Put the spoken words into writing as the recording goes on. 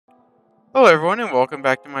Hello everyone and welcome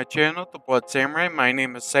back to my channel, The Blood Samurai. My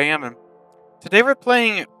name is Sam and today we're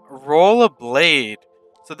playing Roguelite.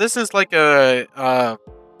 So this is like I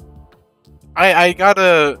got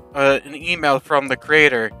an email from the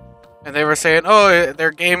creator and they were saying, oh, their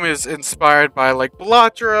game is inspired by like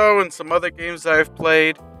Balatro and some other games that I've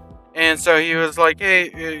played. And so he was like, hey,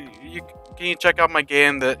 can you check out my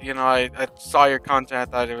game that, I saw your content, I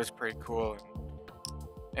thought it was pretty cool.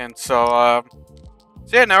 So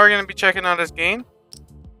yeah, now we're going to be checking out his game.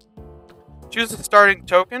 Choose a starting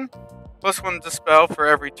token, +1 dispel for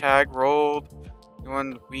every tag rolled,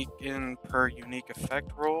 1 weaken per unique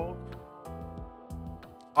effect rolled.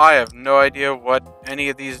 I have no idea what any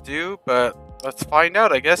of these do, but let's find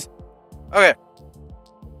out, I guess. Okay,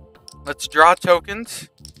 let's draw tokens,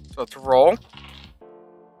 so let's roll.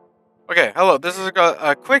 Okay, hello, this is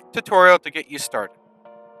a quick tutorial to get you started.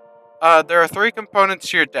 There are 3 components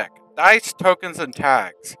to your deck: dice, tokens, and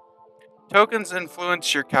tags. Tokens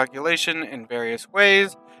influence your calculation in various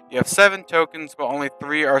ways. You have 7 tokens, but only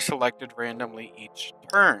 3 are selected randomly each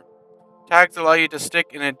turn. Tags allow you to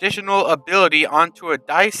stick an additional ability onto a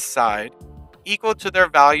dice side equal to their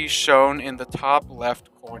value shown in the top left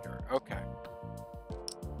corner. Okay.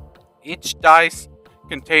 Each dice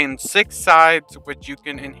contains 6 sides which you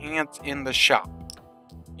can enhance in the shop.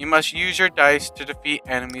 You must use your dice to defeat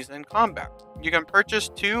enemies in combat. You can purchase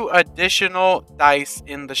 2 additional dice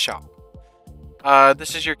in the shop.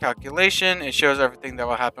 This is your calculation. It shows everything that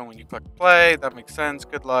will happen when you click play. That makes sense.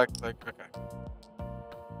 Good luck. Like, okay.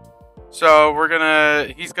 So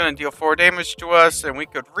he's gonna deal 4 damage to us, and we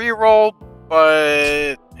could re-roll,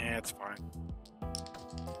 but it's fine.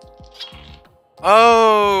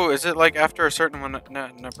 Oh, is it like after a certain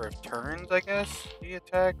number of turns? I guess he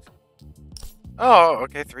attacks. Oh,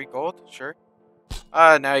 okay, 3 gold, sure.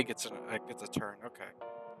 Now he gets a turn. Okay.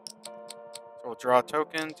 So we'll draw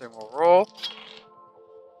tokens and we'll roll.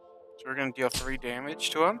 So we're going to deal 3 damage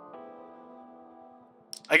to him.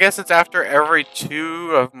 I guess it's after every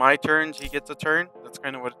 2 of my turns he gets a turn. That's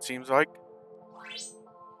kind of what it seems like.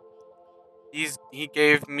 He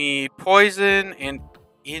gave me poison and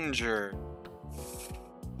injure.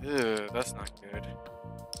 Ew, that's not good.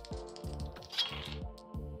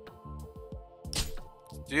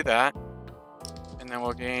 Let's do that. And then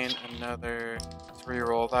we'll gain another 3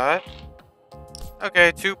 roll that.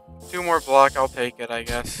 Okay, two more block. I'll take it, I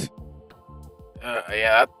guess.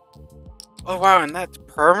 Yeah. Oh, wow, and that's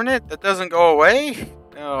permanent? That doesn't go away?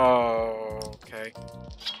 Oh, okay.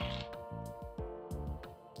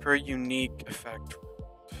 Per unique effect.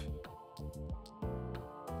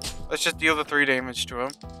 Let's just deal the 3 damage to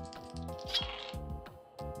him.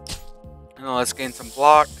 And then let's gain some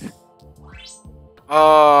block.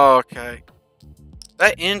 Oh, okay.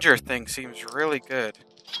 That injure thing seems really good.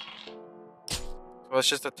 So let's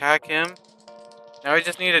just attack him. Now we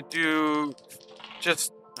just need to do...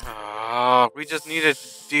 we just need to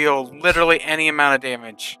deal literally any amount of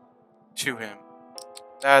damage to him.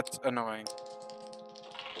 That's annoying.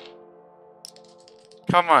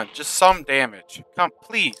 Come on, just some damage. Come,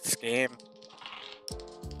 please, game.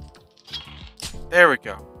 There we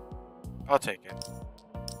go. I'll take it.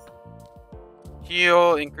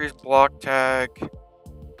 Heal, increase block tag.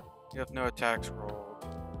 You have no attacks rolled.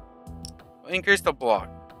 Increase the block.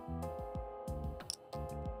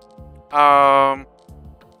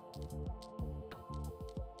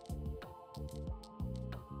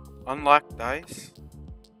 Unlock dice?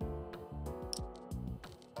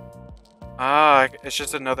 Ah, it's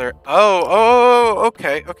just another... Oh,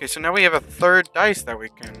 okay. Okay, so now we have a 3rd dice that we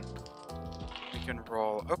can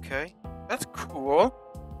roll. Okay, that's cool.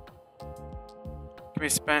 Can we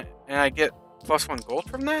spend... And I get +1 gold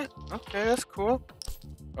from that? Okay, that's cool.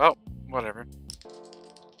 Well, whatever.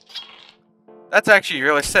 That's actually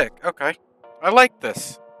really sick. Okay. I like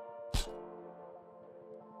this.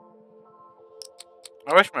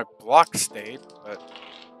 I wish my block stayed, but...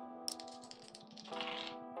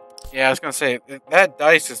 Yeah, I was gonna say, that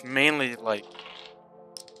dice is mainly, like...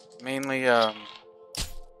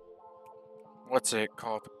 What's it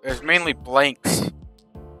called? There's mainly blanks.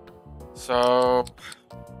 So...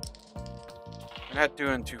 We're not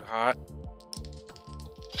doing too hot.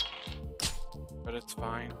 But it's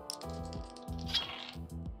fine.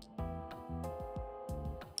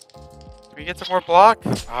 Can we get some more block?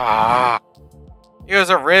 Ah! It was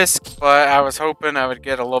a risk, but I was hoping I would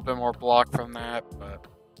get a little bit more block from that, but...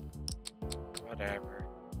 Whatever.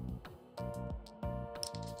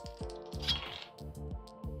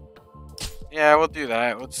 Yeah, we'll do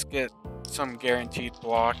that. Let's get some guaranteed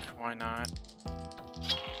block. Why not?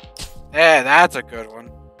 Yeah, that's a good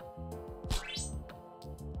one.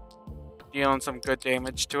 Dealing some good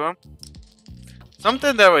damage to him.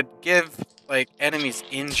 Something that would give, like, enemies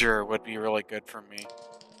injure would be really good for me.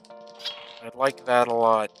 I'd like that a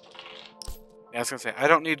lot. Yeah, I was gonna say, I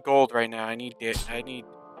don't need gold right now. I need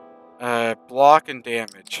block and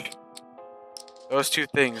damage. Those two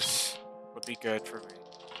things would be good for me.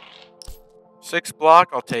 6 block,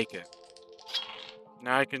 I'll take it.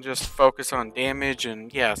 Now I can just focus on damage,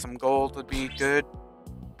 and yeah, some gold would be good.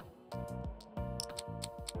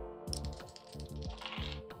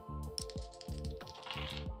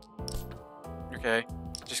 Okay,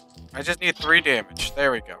 I just need 3 damage.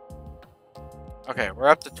 There we go. Okay, we're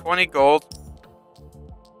up to 20 gold.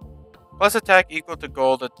 Plus attack equal to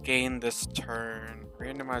gold at gain this turn.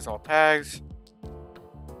 Randomize all tags.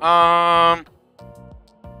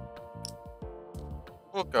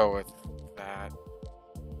 We'll go with that.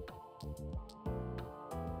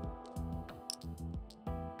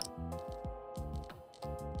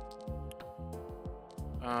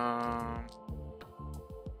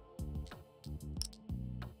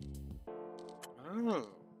 Ooh.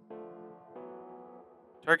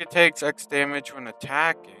 Target takes X damage when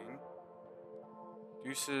attacking.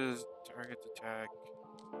 Reduces target attack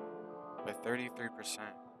by 33%.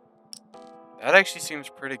 That actually seems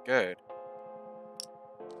pretty good.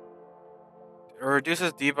 It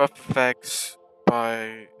reduces debuff effects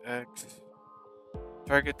by X.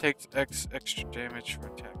 Target takes X extra damage for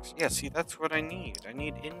attacks. Yeah, see, that's what I need. I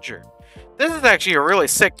need injure. This is actually a really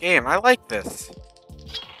sick game. I like this.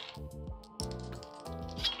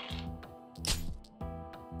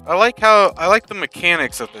 I like the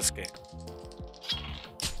mechanics of this game.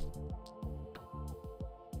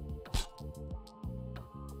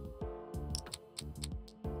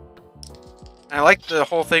 I like the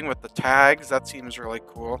whole thing with the tags. That seems really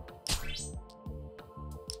cool.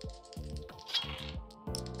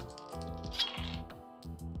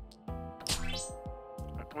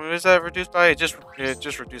 What is that reduced by? It just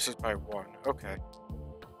reduces by 1. Okay.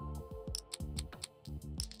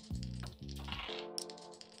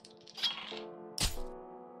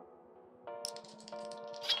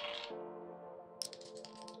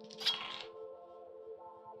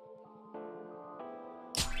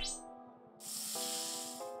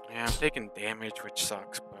 Yeah, I'm taking damage, which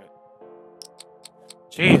sucks, but...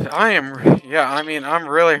 Jeez, I'm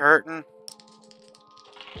really hurting.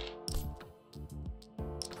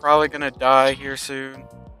 Probably gonna die here soon.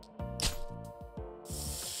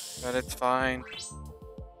 But it's fine.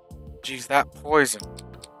 Jeez, that poison.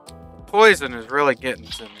 Poison is really getting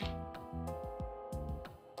to me.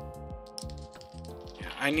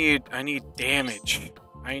 Yeah, I need damage.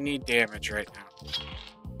 I need damage right now.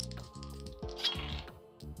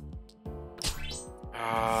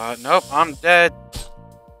 Nope, I'm dead.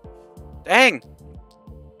 Dang!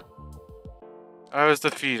 I was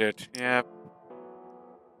defeated. Yep.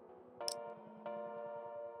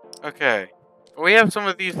 Okay. We have some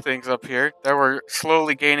of these things up here that we're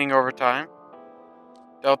slowly gaining over time.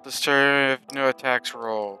 Dealt this turn if no attacks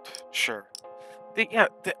rolled. Sure.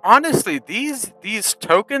 Honestly, these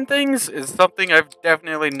token things is something I've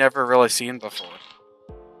definitely never really seen before.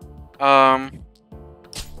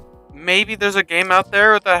 Maybe there's a game out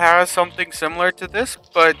there that has something similar to this,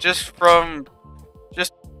 but just from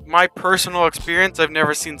my personal experience, I've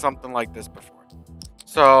never seen something like this before.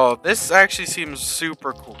 So this actually seems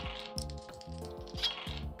super cool.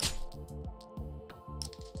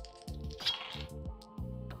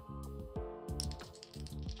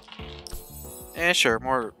 Eh, sure,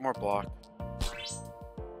 more block.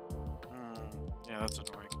 Yeah, that's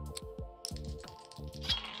annoying.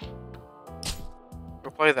 Go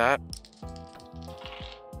play that.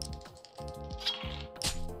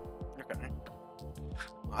 Okay.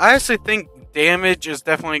 I actually think damage is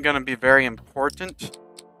definitely going to be very important.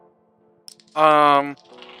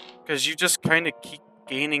 Because you just kind of keep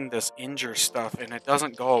gaining this injure stuff and it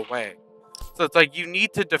doesn't go away. So it's like you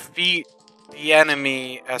need to defeat the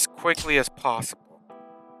enemy as quickly as possible.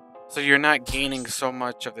 So you're not gaining so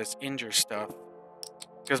much of this injure stuff.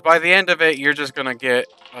 Because by the end of it, you're just going to get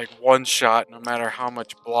like one shot no matter how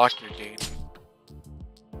much block you're gaining.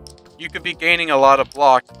 You could be gaining a lot of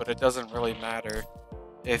block, but it doesn't really matter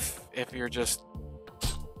if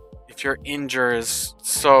your injure is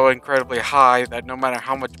so incredibly high that no matter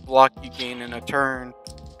how much block you gain in a turn,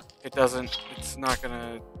 it's not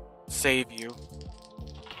gonna save you.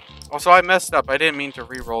 Also, I messed up. I didn't mean to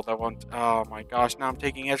re-roll that one. Oh my gosh, now I'm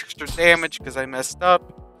taking extra damage because I messed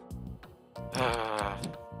up.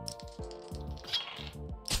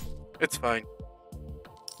 It's fine.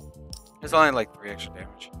 It's only like 3 extra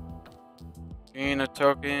damage. Gain a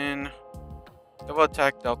token. Double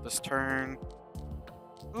attack dealt this turn.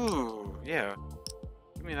 Ooh, yeah.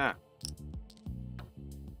 Give me that.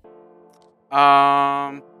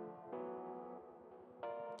 Um,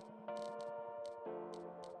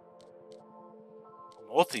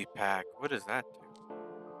 multi-pack. What does that do?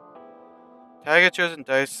 Tag a chosen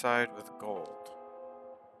dice side with gold.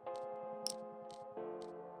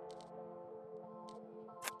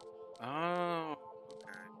 Oh,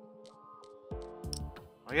 okay.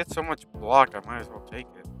 I get so much block, I might as well take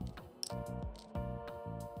it.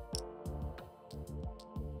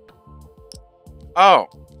 Oh,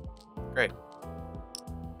 great.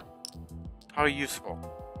 How useful.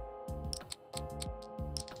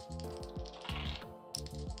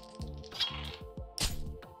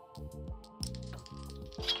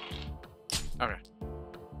 Okay.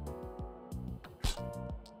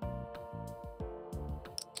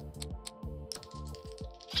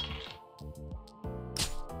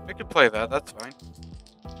 I can play that, that's fine.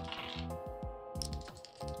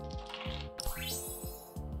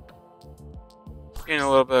 Getting a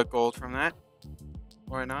little bit of gold from that.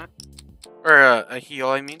 Why not? Or a heal,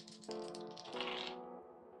 I mean.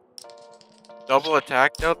 Double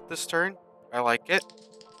attack dealt this turn. I like it.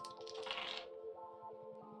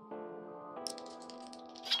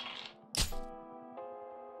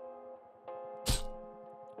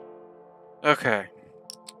 Okay.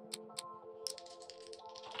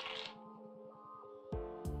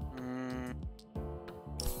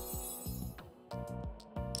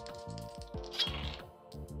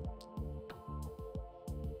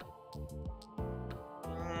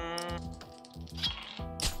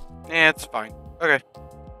 Yeah, it's fine. Okay.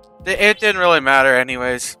 It didn't really matter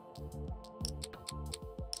anyways.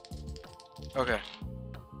 Okay.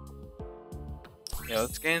 Yeah,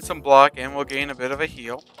 let's gain some block and we'll gain a bit of a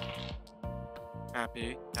heal.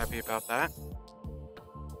 Happy about that.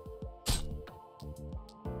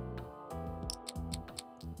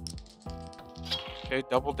 Okay,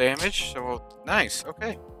 double damage. So nice.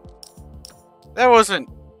 Okay. That wasn't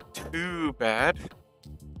too bad.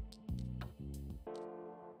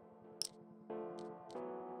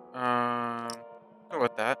 Go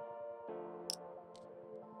with that.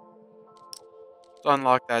 Let's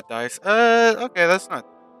unlock that dice. Okay, that's not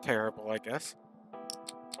terrible, I guess.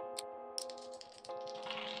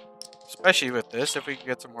 Especially with this, if we can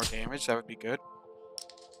get some more damage, that would be good.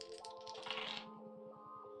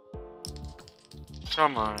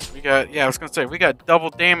 Come on, we got, yeah, I was gonna say, we got double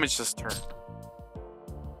damage this turn.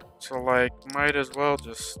 So, like, might as well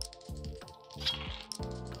just...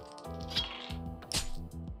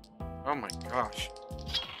 Oh my gosh.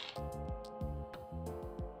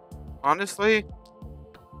 Honestly,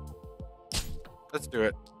 let's do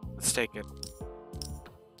it. Let's take it.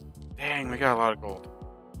 Dang, we got a lot of gold.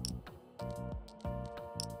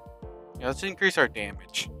 Yeah, let's increase our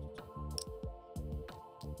damage.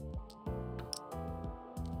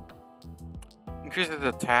 Increases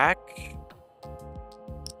attack.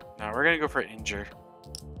 No, we're gonna go for injure.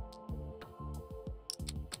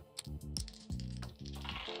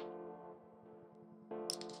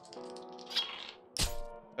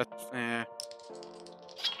 That's,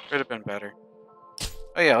 could have been better.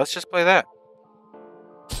 Oh yeah, let's just play that.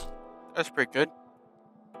 That's pretty good.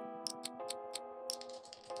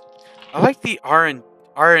 I like the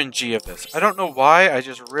RNG of this. I don't know why, I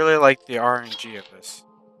just really like the RNG of this.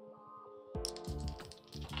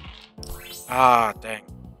 Ah, dang.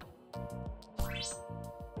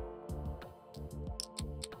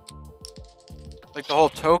 Like the whole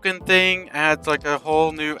token thing adds like a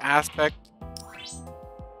whole new aspect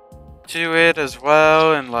to it as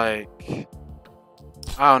well, and like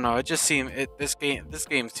I don't know, it just seemed this game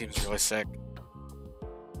seems really sick.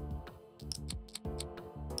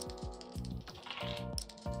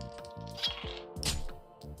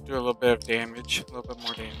 Do a little bit of damage, a little bit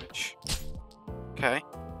more damage. Okay.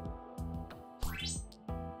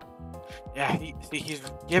 Yeah, he's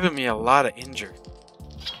giving me a lot of injury.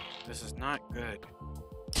 This is not good.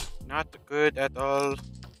 Not good at all.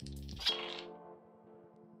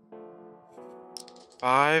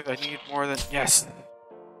 5, I need more than... Yes!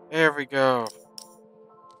 There we go.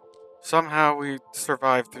 Somehow we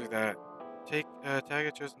survived through that. Take, tag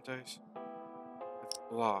a chosen dice. Let's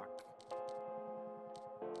block.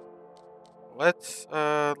 Let's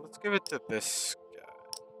give it to this guy.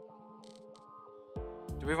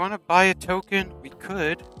 Do we want to buy a token? We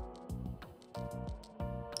could.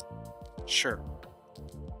 Sure.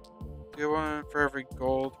 Do one for every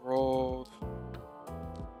gold rolled.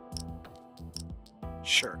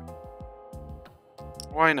 Sure.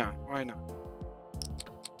 Why not? Why not?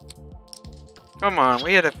 Come on,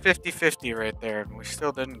 we had a 50-50 right there, and we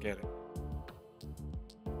still didn't get it.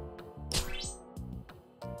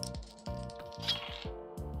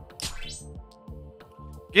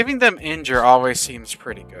 Giving them injure always seems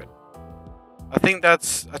pretty good. I think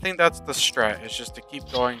that's the strat. Is just to keep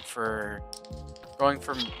going for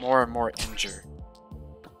more and more injure.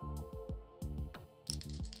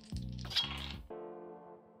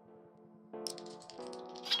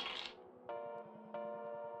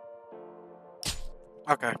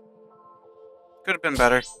 Okay. Could have been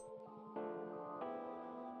better.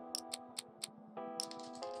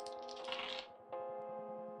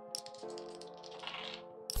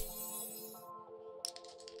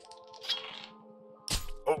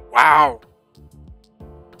 Oh, wow.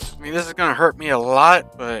 I mean, this is gonna hurt me a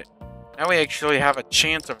lot, but now we actually have a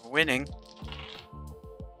chance of winning,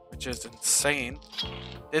 which is insane.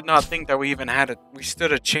 Did not think that we even we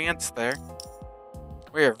stood a chance there.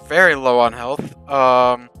 We are very low on health.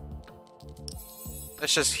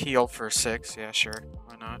 Let's just heal for 6. Yeah, sure.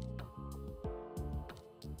 Why not?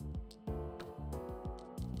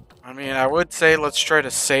 I mean, I would say let's try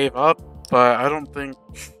to save up, but I don't think...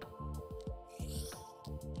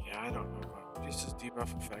 Yeah, I don't know about reduces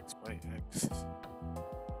debuff effects by X.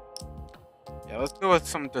 Yeah, let's go with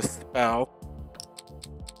some Dispel.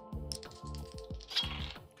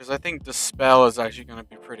 Because I think Dispel is actually going to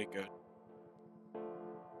be pretty good.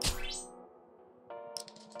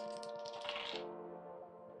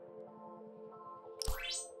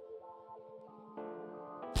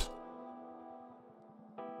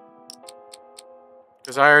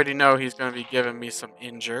 Because I already know he's going to be giving me some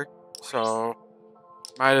injure. So,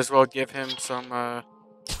 might as well give him some, or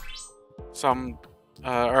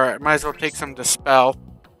might as well take some Dispel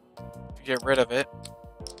to get rid of it.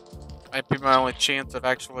 Might be my only chance of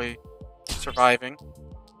actually surviving.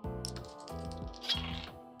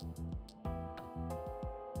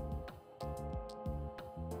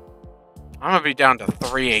 I'm gonna be down to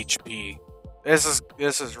 3 HP. This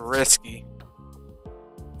is risky.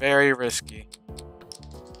 Very risky.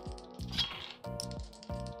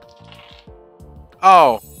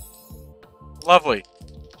 Oh. Lovely.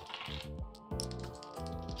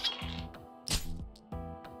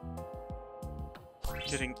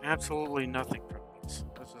 Getting absolutely nothing from this.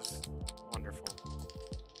 This is wonderful.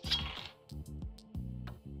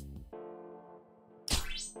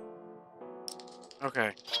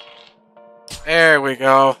 Okay. There we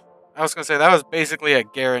go. I was gonna say, that was basically a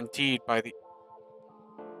guaranteed by the...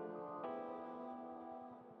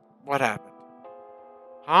 What happened?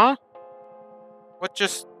 Huh? What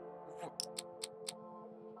just...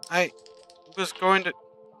 I was going to...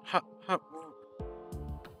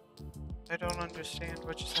 I don't understand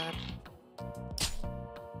what just happened.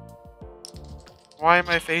 Why am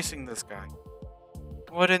I facing this guy?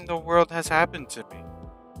 What in the world has happened to me?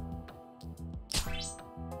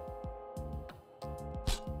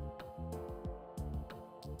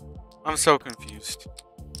 I'm so confused.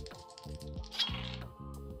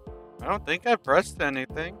 I don't think I pressed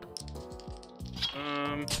anything.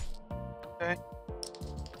 Okay.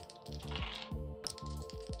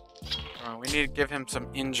 We need to give him some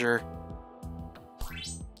injure.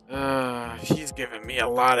 He's giving me a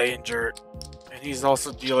lot of injure. And he's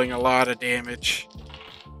also dealing a lot of damage.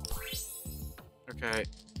 Okay.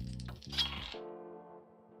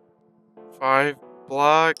 5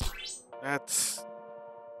 block. That's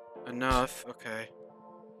enough. Okay.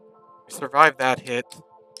 We survived that hit.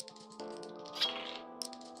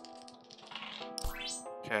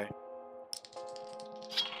 Okay.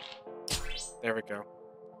 There we go.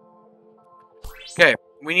 Okay,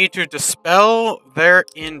 we need to dispel their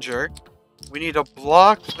injure. We need to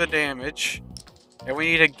block the damage. And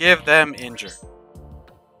we need to give them injure.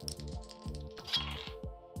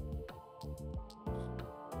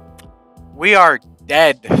 We are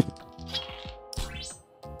dead.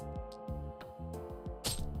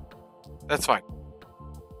 That's fine.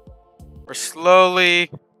 We're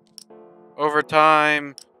slowly, over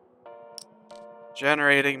time,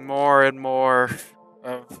 generating more and more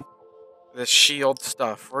of this shield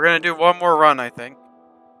stuff. We're gonna do one more run, I think.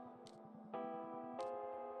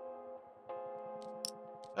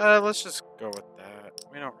 Let's just go with that.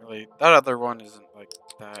 We don't really... That other one isn't, like,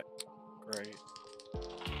 that great.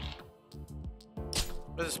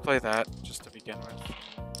 Let's just play that, just to begin with.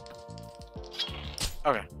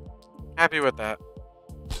 Okay. Happy with that.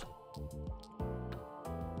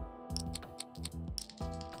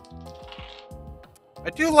 I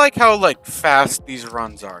do like how, like, fast these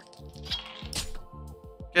runs are.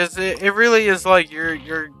 Because it really is like you're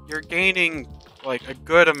gaining, like, a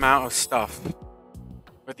good amount of stuff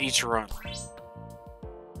with each run.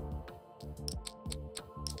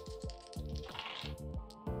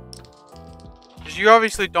 Because you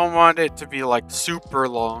obviously don't want it to be, like, super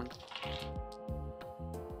long.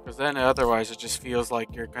 Because then otherwise it just feels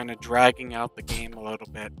like you're kind of dragging out the game a little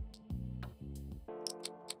bit.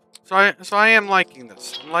 So I am liking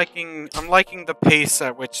this. I'm liking the pace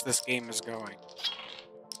at which this game is going.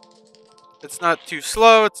 It's not too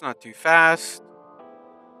slow, it's not too fast.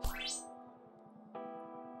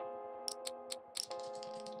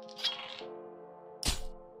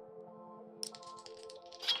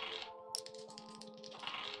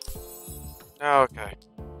 Okay.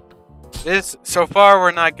 So far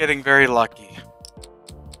we're not getting very lucky.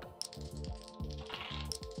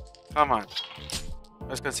 Come on. I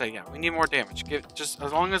was gonna say, yeah, we need more damage. Just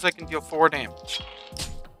as long as I can deal 4 damage.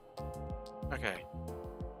 Okay.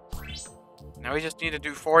 Now we just need to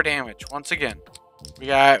do 4 damage once again. We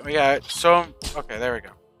got so okay, there we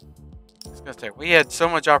go. I was gonna say we had so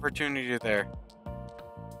much opportunity there.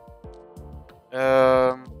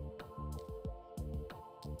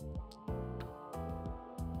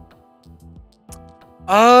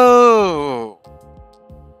 Oh,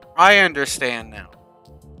 I understand now.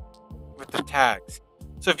 With the tags.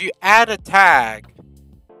 So if you add a tag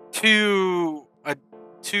to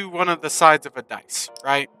one of the sides of a dice,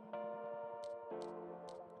 right?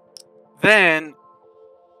 Then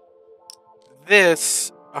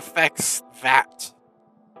this affects that.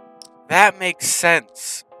 That makes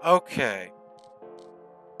sense. Okay.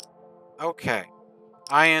 Okay.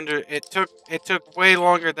 It took way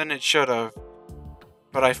longer than it should have,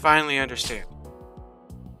 but I finally understand.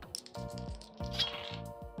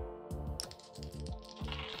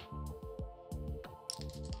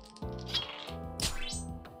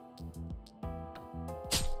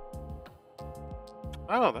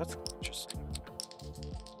 Oh, that's interesting.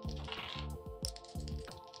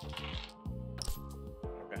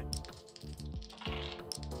 Okay.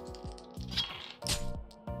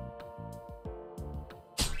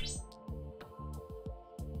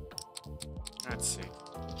 Let's see.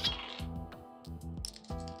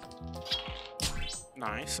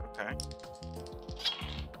 Nice, okay.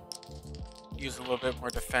 Use a little bit more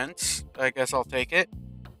defense. I guess I'll take it.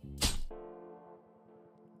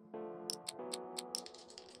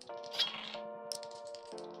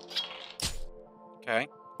 Okay.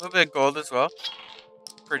 A little bit of gold as well.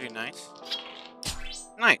 Pretty nice.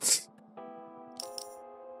 Nice.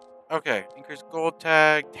 Okay. Increase gold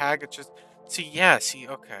tag. Tag it just... See, yeah, see,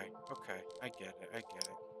 okay. Okay. I get it.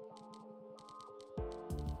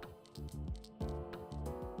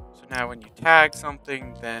 So now when you tag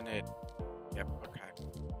something, then it... Yep, okay.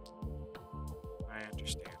 I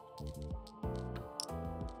understand.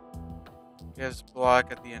 Gives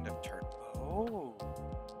block at the end of turn. Oh.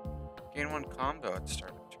 Gain 1 combo at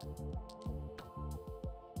start of turn.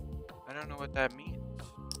 I don't know what that means.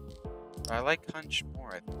 But I like Hunch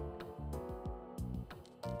more, I think.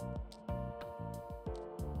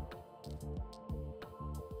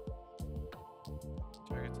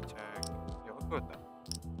 Target's attack. Yeah, we'll go with that.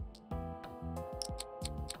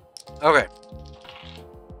 Okay.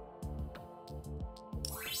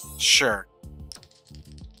 Sure.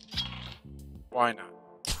 Why not?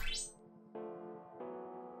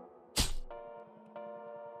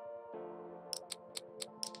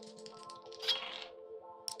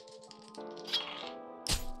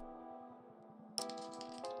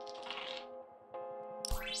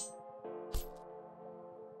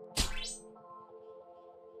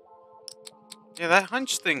 Yeah, that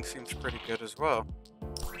hunch thing seems pretty good as well.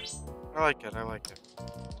 I like it.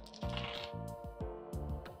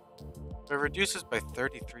 But it reduces by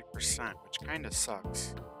 33%, which kind of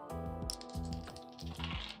sucks.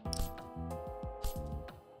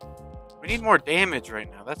 We need more damage right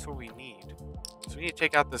now. That's what we need. So we need to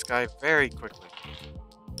take out this guy very quickly.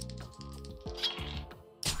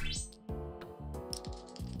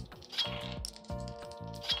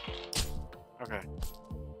 Okay.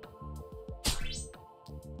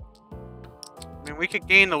 I mean, we could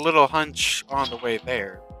gain a little hunch on the way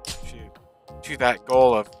there to that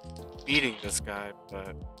goal of beating this guy,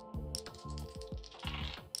 but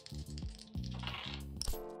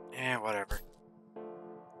whatever.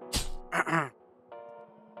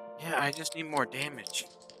 Yeah, I just need more damage.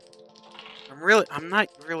 I'm not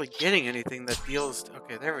really getting anything that deals.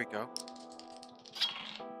 Okay, there we go.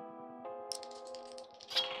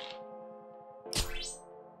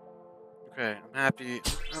 Okay, I'm happy.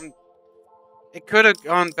 It could have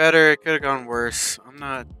gone better. It could have gone worse. I'm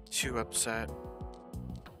not too upset.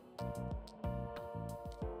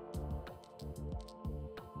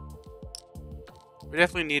 We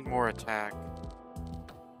definitely need more attack.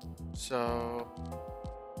 So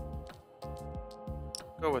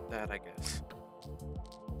go with that, I guess.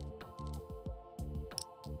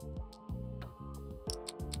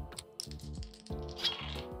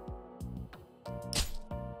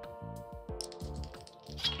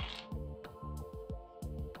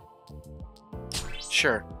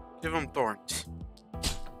 Sure. Give him thorns.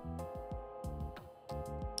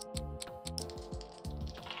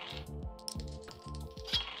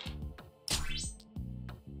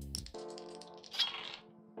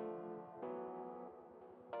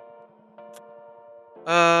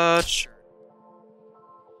 Sure.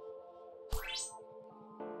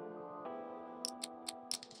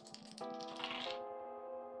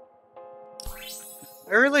 I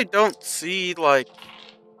really don't see, like,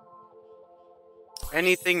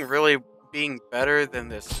 anything really being better than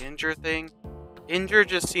this injure thing. Injure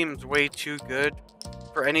just seems way too good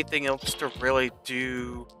for anything else to really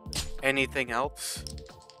do anything else.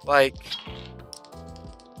 Like,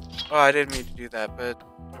 oh, I didn't mean to do that, but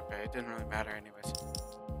okay, it didn't really matter anyways.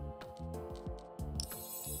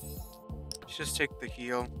 Let's just take the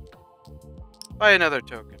heal. Buy another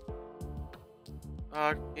token.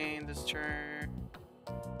 Gain this turn.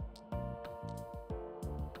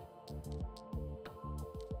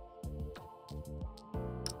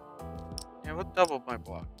 Yeah, we'll double my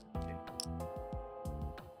block. Okay.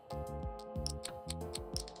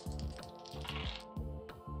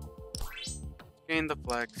 Gain the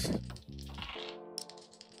flex.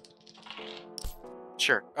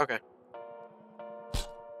 Sure, okay.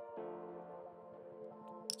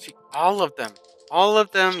 See, all of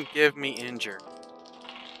them give me injure.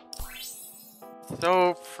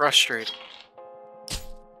 So frustrating.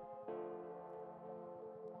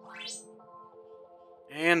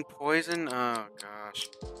 And poison? Oh gosh.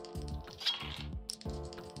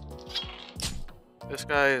 This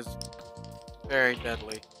guy is very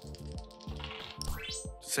deadly, to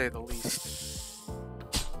say the least.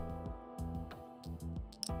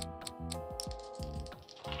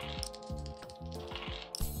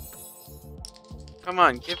 Come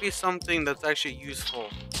on, give me something that's actually useful.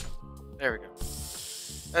 There we go.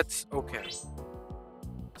 That's okay.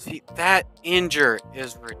 See, that injure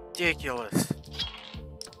is ridiculous.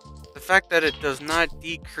 The fact that it does not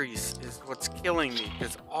decrease is what's killing me,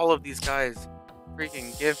 because all of these guys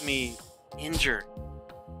freaking give me injure.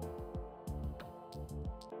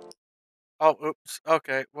 Oh, oops.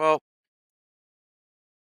 Okay, well.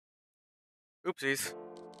 Oopsies.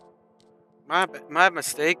 My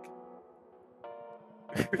mistake.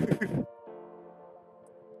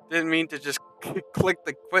 Didn't mean to just click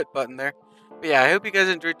the quit button there. But yeah, I hope you guys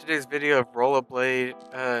enjoyed today's video of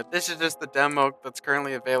Rollerblade. This is just the demo that's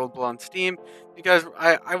currently available on Steam. You guys,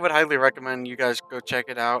 I would highly recommend you guys go check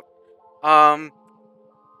it out.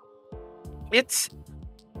 It's,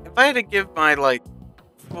 if I had to give my, like,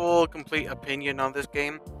 full, complete opinion on this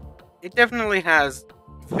game, it definitely has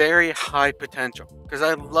very high potential. Because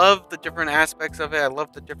I love the different aspects of it. I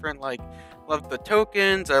love the different, like, love the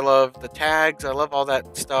tokens. I love the tags. I love all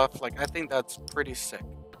that stuff. Like, I think that's pretty sick.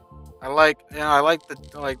 I like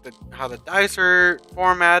the how the dice are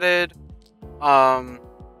formatted.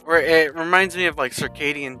 Where it reminds me of like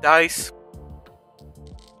circadian dice.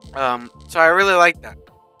 So I really like that.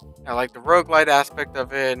 I like the roguelite aspect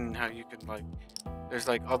of it, and how you can, like, there's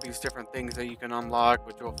like all these different things that you can unlock,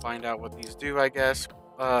 which we'll find out what these do, I guess,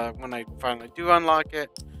 when I finally do unlock it.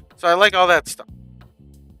 So I like all that stuff.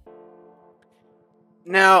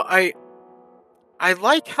 Now I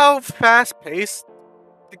like how fast paced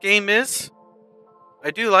the game is.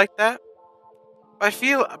 I do like that. But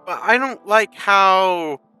I don't like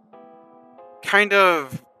how kind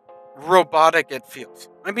of robotic it feels.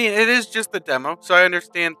 I mean, it is just a demo, so I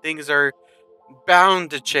understand things are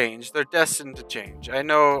bound to change. They're destined to change. I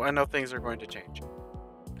know things are going to change.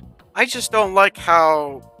 I just don't like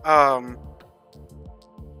how,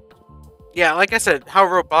 yeah, like I said, how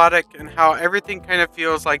robotic and how everything kind of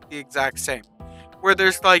feels like the exact same. Where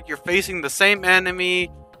there's, like, you're facing the same enemy,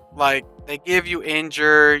 like, they give you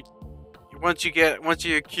injure. Once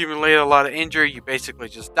you accumulate a lot of injury, you basically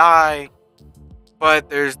just die. But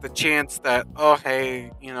there's the chance that, oh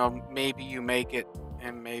hey, you know, maybe you make it,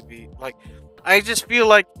 and maybe, like, I just feel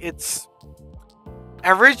like it's,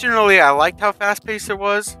 originally I liked how fast paced it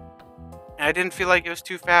was. And I didn't feel like it was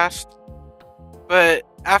too fast. But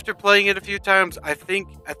after playing it a few times, I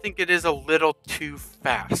think it is a little too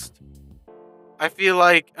fast. I feel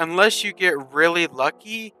like unless you get really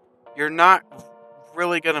lucky, you're not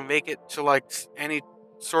really gonna make it to, like, any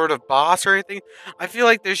sort of boss or anything. I feel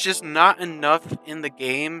like there's just not enough in the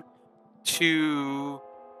game to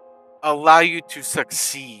allow you to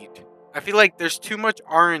succeed. I feel like there's too much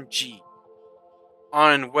RNG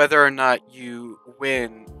on whether or not you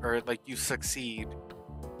win or, like, you succeed,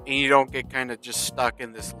 and you don't get kind of just stuck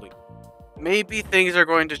in this loop. Maybe things are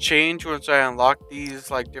going to change once I unlock these,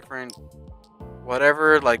 like, different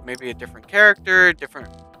whatever, like maybe a different character, different,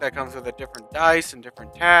 that comes with a different dice and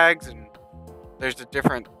different tags, and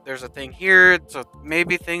there's a thing here, so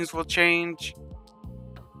maybe things will change.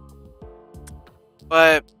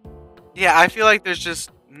 But yeah, I feel like there's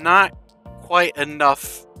just not quite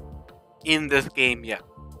enough in this game yet.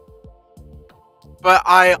 But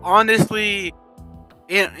I honestly,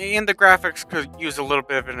 in the graphics, could use a little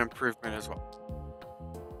bit of an improvement as well.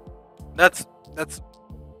 That's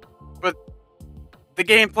but the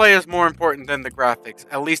gameplay is more important than the graphics,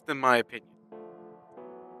 at least in my opinion.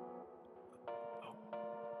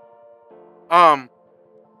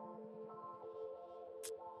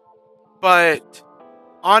 But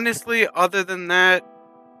honestly, other than that,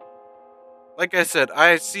 like I said,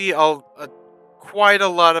 I see quite a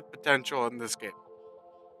lot of potential in this game.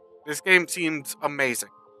 This game seems amazing.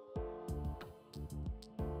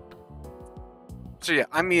 So yeah,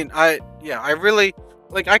 I mean, I really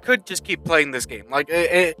like. I could just keep playing this game. Like,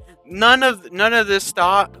 none of this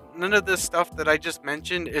stuff that I just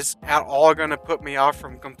mentioned is at all gonna put me off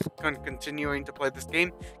from continuing to play this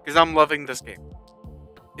game because I'm loving this game.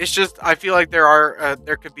 It's just I feel like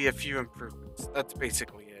there could be a few improvements. That's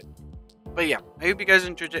basically it. But yeah, I hope you guys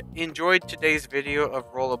enjoyed today's video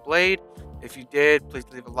of Roguelite. If you did, please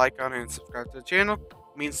leave a like on it and subscribe to the channel.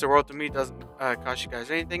 It means the world to me. Doesn't cost you guys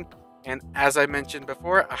anything. And as I mentioned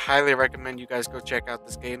before, I highly recommend you guys go check out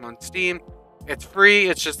this game on Steam. It's free.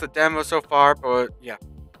 It's just a demo so far, but yeah,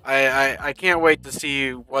 I can't wait to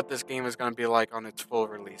see what this game is going to be like on its full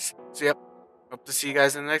release. So yep, hope to see you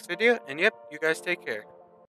guys in the next video. And yep, you guys take care.